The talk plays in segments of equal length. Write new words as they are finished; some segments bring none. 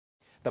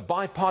The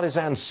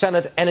bipartisan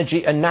Senate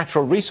Energy and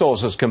Natural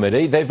Resources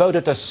Committee, they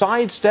voted to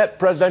sidestep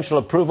presidential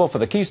approval for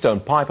the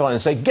Keystone Pipeline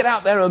and say, get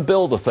out there and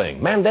build the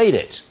thing, mandate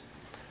it.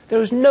 There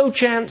is no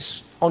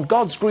chance on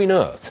God's green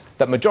earth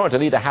that Majority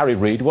Leader Harry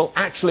Reid will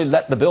actually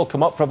let the bill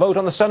come up for a vote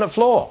on the Senate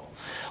floor.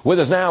 With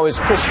us now is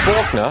Chris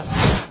Faulkner.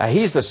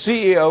 He's the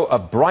CEO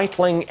of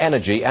Breitling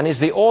Energy and is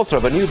the author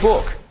of a new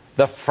book,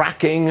 The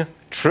Fracking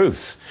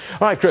Truth.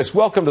 All right, Chris,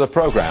 welcome to the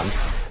program.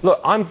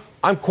 Look, I'm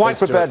quite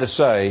prepared to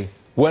say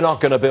we're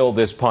not going to build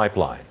this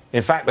pipeline.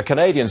 In fact, the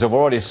Canadians have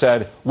already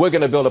said we're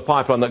going to build a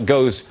pipeline that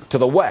goes to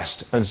the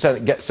west and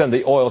send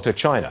the oil to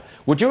China.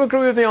 Would you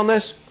agree with me on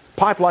this?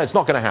 Pipeline's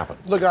not going to happen.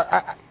 Look,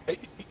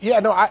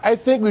 I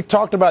think we've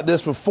talked about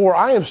this before.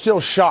 I am still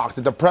shocked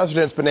that the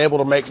president's been able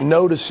to make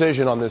no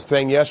decision on this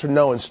thing, yes or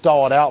no, and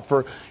stall it out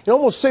for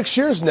almost 6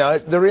 years now.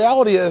 The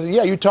reality is,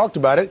 yeah, you talked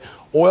about it.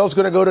 Oil's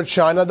going to go to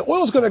China. The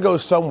oil's going to go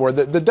somewhere.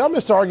 The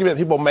dumbest argument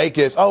people make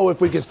is, oh, if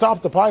we can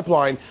stop the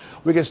pipeline,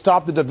 we can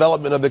stop the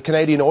development of the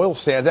Canadian oil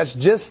sands. That's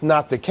just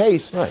not the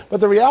case. Right.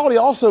 But the reality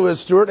also is,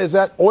 Stuart, is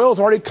that oil's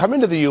already come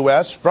into the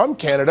U.S. from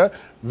Canada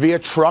via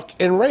truck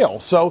and rail.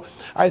 So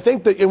I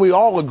think that, and we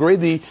all agree,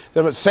 the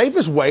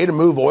safest way to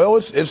move oil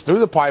is through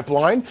the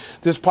pipeline.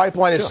 This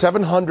pipeline is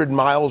 700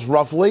 miles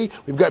roughly.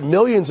 We've got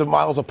millions of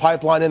miles of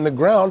pipeline in the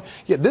ground.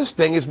 Yet this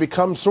thing has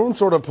become some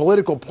sort of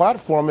political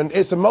platform, and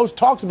it's the most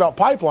talked about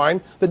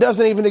pipeline that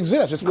doesn't even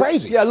exist. It's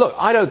crazy. Yeah, look,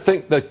 I don't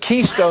think the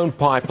Keystone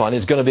Pipeline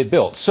is going to be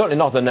built, certainly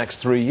not the next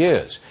 3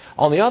 years.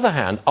 On the other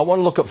hand, I want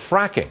to look at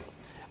fracking.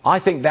 I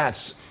think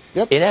that's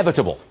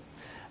inevitable.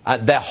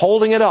 They're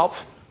holding it up.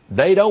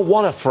 They don't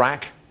want to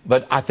frack,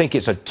 but I think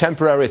it's a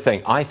temporary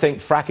thing. I think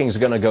fracking is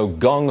going to go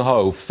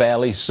gung-ho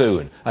fairly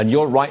soon, and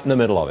you're right in the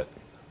middle of it.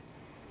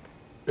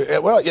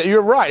 Well,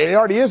 you're right. It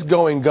already is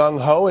going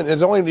gung-ho, and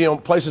it's only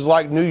places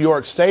like New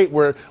York State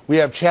where we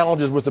have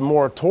challenges with the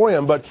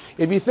moratorium. But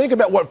if you think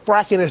about what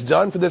fracking has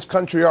done for this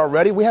country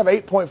already, we have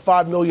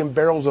 8.5 million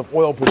barrels of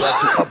oil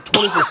production, up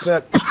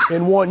 20%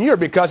 in 1 year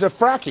because of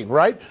fracking,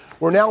 right?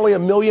 We're now only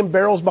 1 million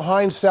barrels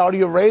behind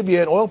Saudi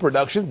Arabia in oil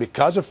production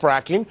because of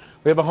fracking.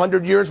 We have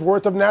 100 years'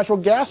 worth of natural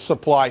gas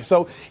supply.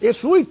 So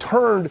it's really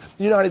turned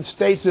the United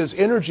States'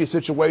 energy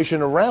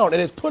situation around,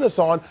 and it's put us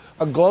on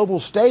a global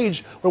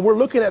stage where we're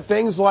looking at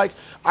things like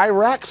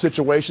Iraq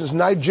situations,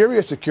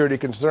 Nigeria security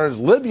concerns,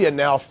 Libya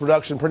now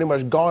production pretty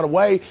much gone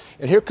away,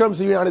 and here comes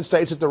the United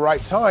States at the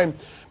right time.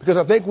 Because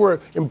I think we're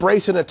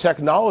embracing a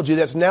technology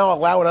that's now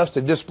allowing us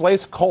to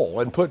displace coal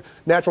and put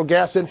natural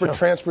gas in for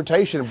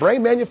transportation and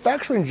bring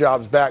manufacturing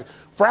jobs back.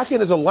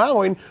 Fracking is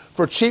allowing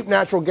for cheap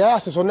natural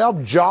gas, and so now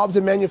jobs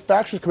and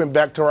manufacturers coming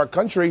back to our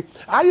country.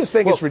 I just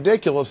think it's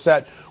ridiculous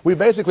that we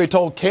basically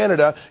told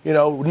Canada,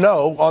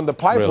 no on the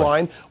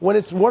pipeline when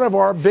it's one of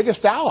our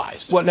biggest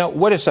allies. Well, now,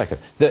 wait a second.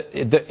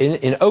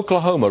 In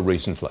Oklahoma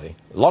recently,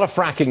 a lot of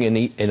fracking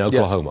in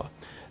Oklahoma,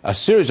 a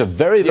series of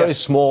very, very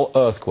small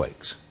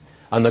earthquakes.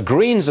 And the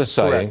Greens are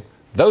saying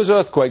those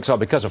earthquakes are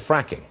because of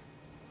fracking.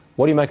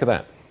 What do you make of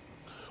that?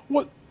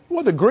 Well,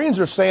 the Greens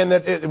are saying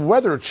that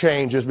weather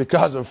change is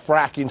because of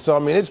fracking. So, I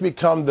mean, it's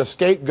become the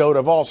scapegoat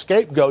of all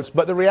scapegoats.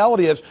 But the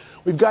reality is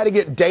we've got to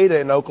get data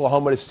in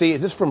Oklahoma to see,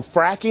 is this from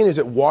fracking? Is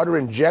it water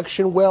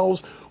injection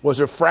wells? Was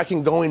there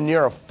fracking going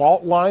near a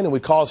fault line and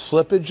we cause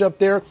slippage up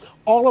there?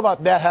 All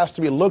about that has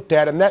to be looked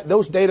at, and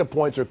those data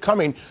points are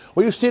coming.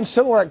 We've seen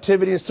similar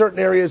activity in certain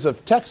areas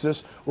of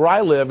Texas, where I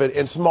live,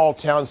 in small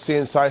towns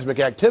seeing seismic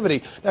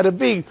activity. Now, to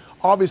be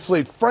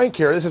obviously frank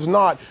here, this is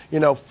not,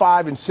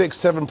 5 and 6,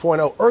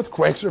 7.0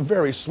 earthquakes are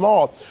very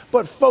small,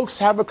 but folks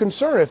have a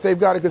concern. If they've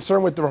got a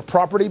concern with their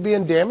property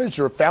being damaged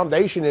or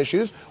foundation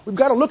issues, we've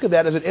got to look at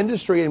that as an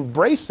industry,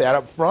 embrace that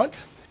up front,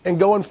 and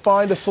go and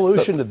find a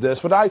solution to this.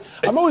 But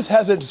I'm always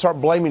hesitant to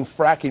start blaming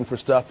fracking for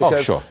stuff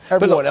because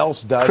everyone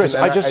else does. Chris,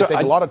 and I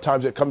think a lot of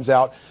times it comes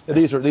out that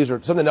these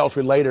are something else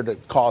related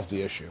that caused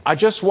the issue. I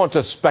just want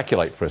to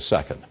speculate for a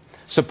second.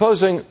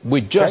 Supposing we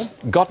just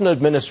got an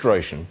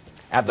administration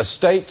at the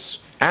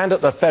states and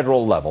at the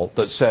federal level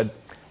that said,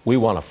 we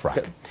want to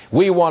frack.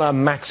 We want to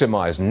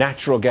maximize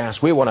natural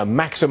gas. We want to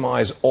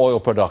maximize oil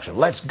production.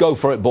 Let's go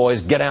for it,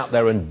 boys. Get out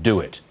there and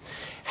do it.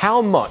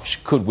 How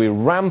much could we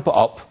ramp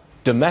up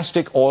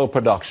domestic oil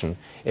production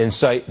in,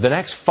 say, the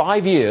next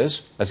 5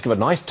 years? Let's give a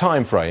nice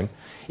time frame.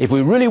 If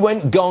we really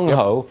went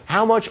gung-ho,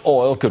 how much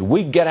oil could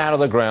we get out of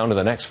the ground in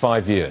the next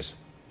 5 years?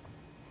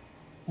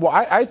 Well,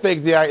 I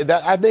think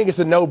it's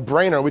a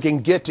no-brainer. We can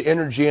get to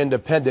energy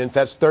independence.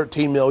 That's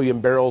 13 million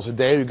barrels a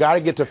day. We've got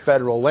to get to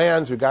federal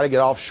lands. We've got to get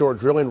offshore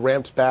drilling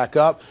ramped back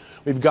up.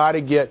 We've got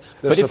to get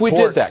the But if we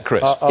did that,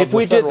 Chris,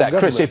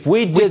 if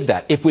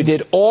we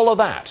did all of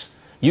that,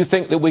 you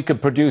think that we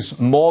could produce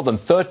more than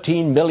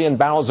 13 million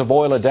barrels of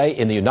oil a day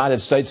in the United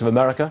States of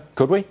America?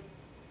 Could we?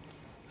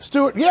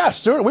 Stuart,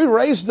 we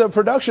raised the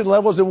production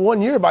levels in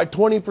 1 year by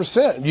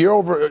 20% year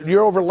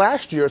over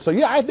last year. So,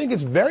 I think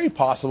it's very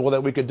possible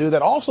that we could do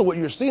that. Also, what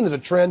you're seeing is a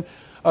trend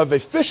of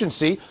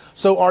efficiency.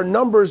 So our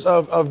numbers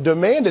of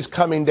demand is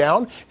coming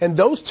down, and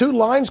those two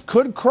lines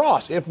could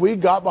cross if we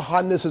got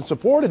behind this and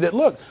supported it.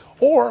 Look,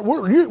 or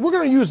we're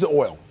going to use the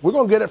oil. We're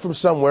going to get it from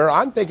somewhere.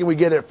 I'm thinking we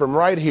get it from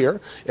right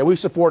here, and we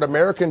support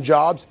American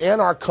jobs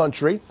and our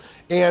country.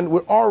 And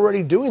we're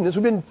already doing this.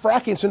 We've been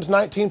fracking since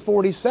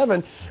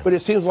 1947, but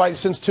it seems like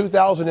since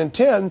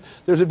 2010,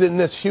 there's been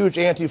this huge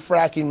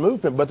anti-fracking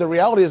movement. But the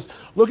reality is,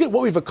 look at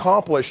what we've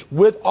accomplished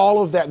with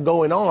all of that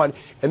going on,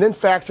 and then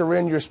factor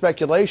in your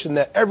speculation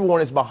that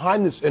everyone is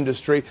behind this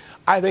industry.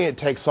 I think it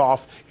takes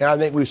off, and I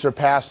think we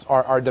surpass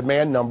our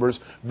demand numbers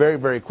very,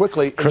 very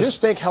quickly. And just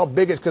think how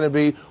big it's going to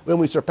be when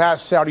we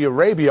surpass Saudi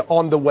Arabia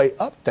on the way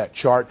up that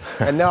chart.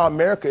 And now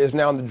America is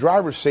now in the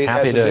driver's seat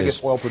as the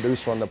biggest oil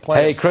producer on the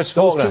planet. Hey, Chris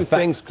Faulkner.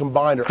 Things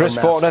combined are Chris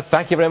massive. Faulkner,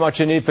 thank you very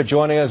much indeed for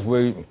joining us.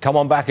 We come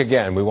on back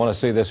again. We want to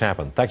see this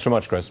happen. Thanks very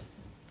much, Chris.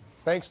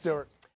 Thanks, Stuart.